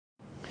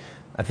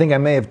I think I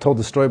may have told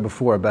the story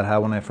before about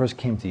how when I first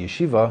came to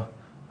yeshiva,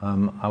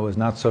 I was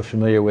not so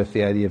familiar with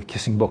the idea of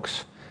kissing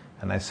books.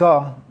 And I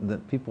saw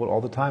that people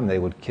all the time, they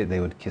would kiss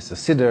a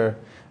siddur,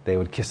 they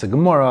would kiss a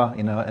Gemara,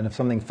 and if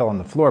something fell on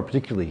the floor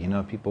particularly,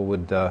 people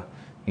would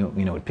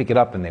would pick it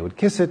up and they would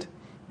kiss it.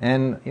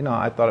 And,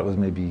 I thought it was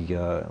maybe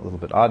a little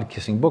bit odd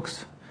kissing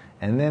books.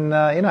 And then,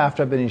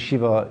 after I've been in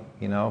yeshiva,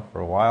 for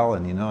a while,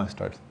 and, I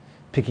started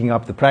picking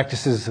up the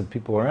practices of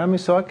people around me,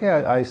 so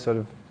I sort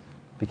of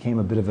became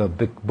a bit of a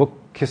big book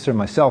kisser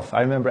myself.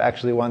 I remember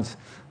actually once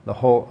a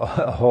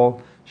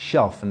whole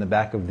shelf in the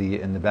back of the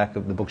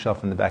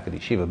bookshelf in the back of the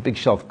yeshiva, a big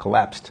shelf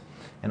collapsed,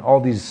 and all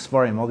these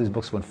svarim, all these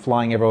books went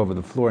flying everywhere over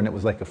the floor, and it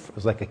was like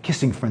a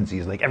kissing frenzy.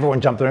 It was like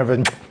everyone jumped around,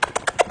 everyone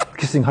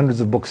kissing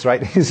hundreds of books,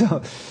 right?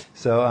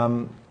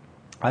 so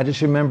I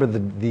just remember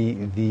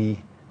the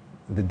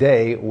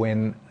day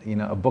when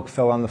a book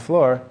fell on the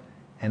floor,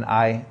 and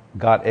I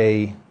got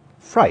a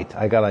fright.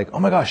 I got like, oh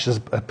my gosh,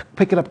 just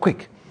pick it up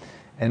quick.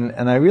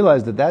 And I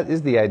realized that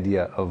is the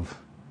idea of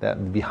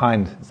that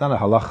behind. It's not a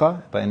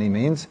halacha by any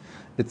means.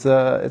 It's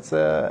a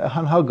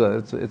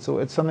hanhaga.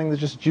 It's something that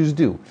just Jews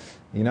do,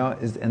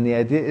 And the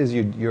idea is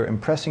you're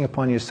impressing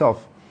upon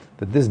yourself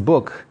that this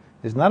book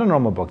is not a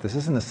normal book. This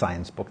isn't a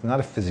science book. Not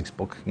a physics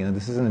book.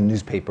 This isn't a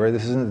newspaper.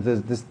 This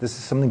is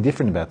something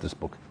different about this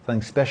book.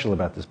 Something special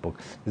about this book.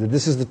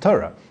 This is the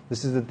Torah.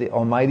 This is that the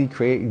Almighty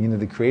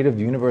the Creator of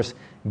the universe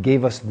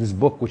gave us this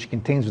book, which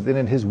contains within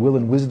it His will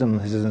and wisdom,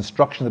 His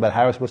instructions about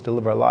how we're supposed to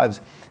live our lives,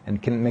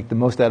 and can make the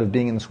most out of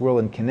being in this world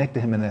and connect to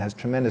Him, and it has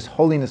tremendous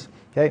holiness.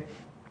 Okay.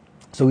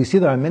 So we see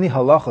there are many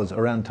halachas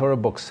around Torah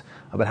books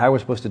about how we're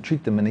supposed to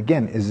treat them, and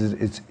again,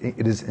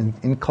 it is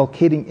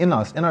inculcating in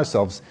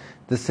ourselves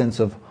this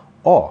sense of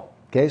awe.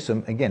 Okay,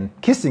 so again,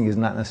 kissing is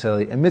not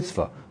necessarily a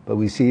mitzvah, but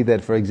we see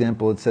that, for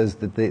example, it says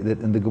that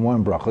in the Gemara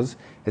and Brachos,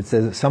 it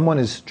says that someone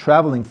is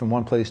traveling from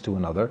one place to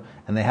another,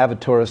 and they have a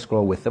Torah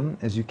scroll with them,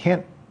 as you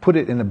can't put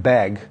it in a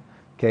bag,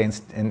 okay, and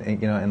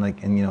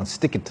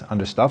stick it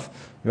under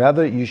stuff.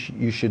 Rather, you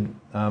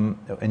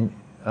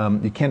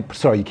can't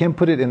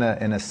put it in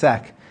a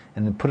sack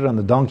and then put it on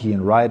the donkey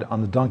and ride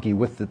on the donkey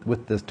with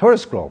the Torah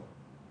scroll.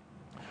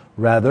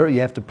 Rather,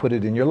 you have to put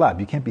it in your lap.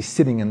 You can't be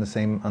sitting on the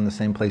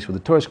same place where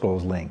the Torah scroll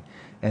is laying.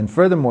 And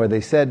furthermore,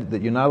 they said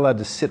that you're not allowed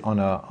to sit on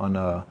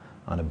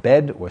a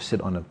bed or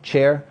sit on a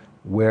chair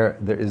where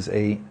there is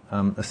a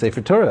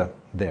Sefer Torah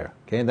there.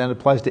 Okay, and that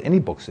applies to any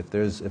books. If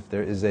there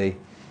is a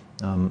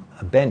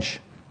bench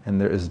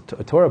and there is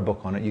a Torah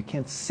book on it, you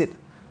can't sit.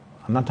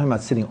 I'm not talking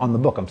about sitting on the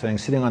book. I'm saying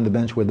sitting on the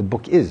bench where the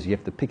book is. You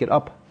have to pick it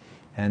up.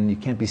 And you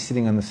can't be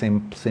sitting on the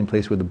same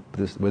place where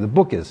the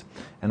book is.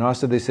 And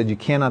also they said you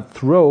cannot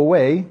throw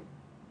away.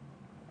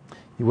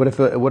 What if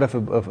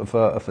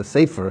a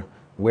sefer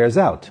wears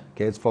out?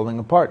 Okay, it's falling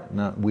apart.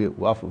 Now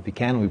if we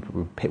can,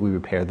 we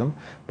repair them.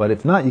 But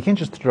if not, you can't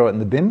just throw it in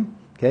the bin.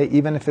 Okay,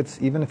 even if it's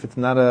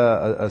not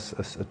a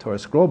Torah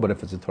scroll, but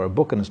if it's a Torah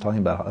book and it's talking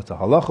about it's a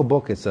halacha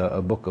book, it's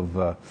a book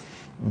of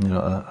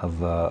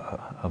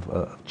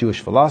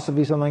Jewish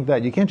philosophy, something like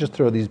that. You can't just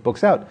throw these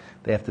books out.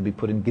 They have to be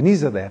put in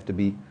geniza. They have to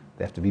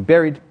be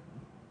buried,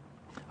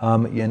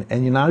 and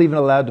you're not even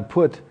allowed to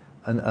put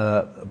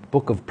a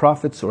book of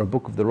prophets or a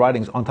book of the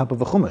writings on top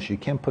of a chumash. You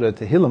can't put a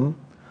tehillim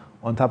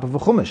on top of a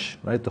chumash,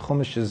 right? The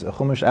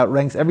chumash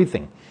outranks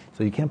everything,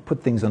 so you can't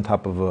put things on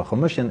top of a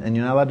chumash, and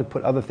you're not allowed to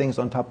put other ththings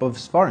on top of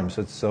svarim.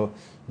 So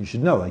you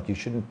should know, you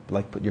shouldn't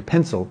put your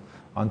pencil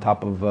on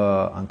top of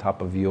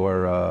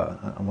your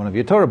on one of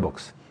your Torah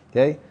books.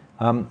 Okay,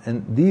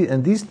 and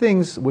these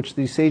things which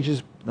these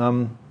sages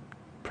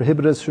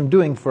prohibit us from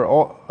doing for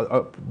all,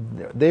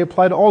 they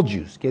apply to all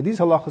Jews. Okay, these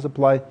halachas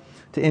apply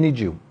to any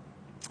Jew.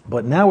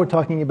 But now we're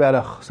talking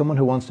about someone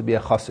who wants to be a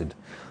chassid.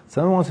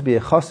 Someone wants to be a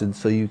chassid,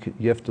 so you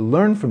have to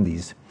learn from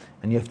these,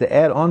 and you have to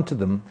add on to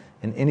them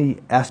in any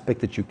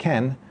aspect that you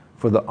can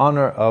for the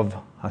honor of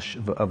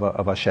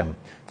Hashem.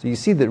 So you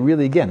see that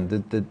really, again,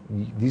 that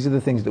these are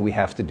the things that we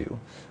have to do.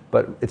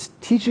 But it's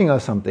teaching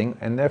us something,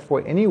 and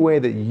therefore any way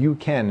that you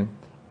can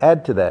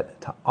add to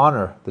that, to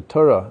honor the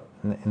Torah,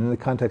 and in the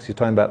context you're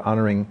talking about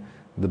honoring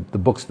the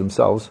books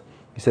themselves,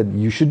 he said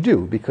you should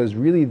do, because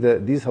really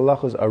these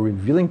halachos are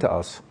revealing to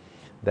us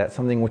that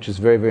something which is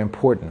very, very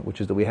important, which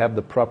is that we have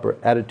the proper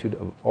attitude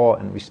of awe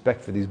and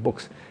respect for these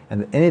books, and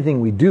that anything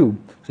we do,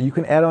 so you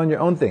can add on your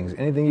own things.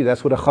 Anything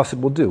that's what a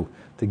chassid will do,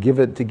 to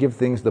give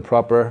things the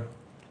proper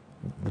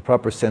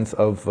sense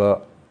of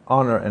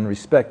honor and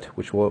respect,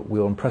 which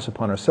we'll impress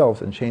upon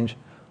ourselves and change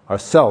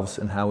ourselves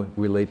and how we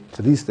relate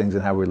to these things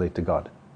and how we relate to God.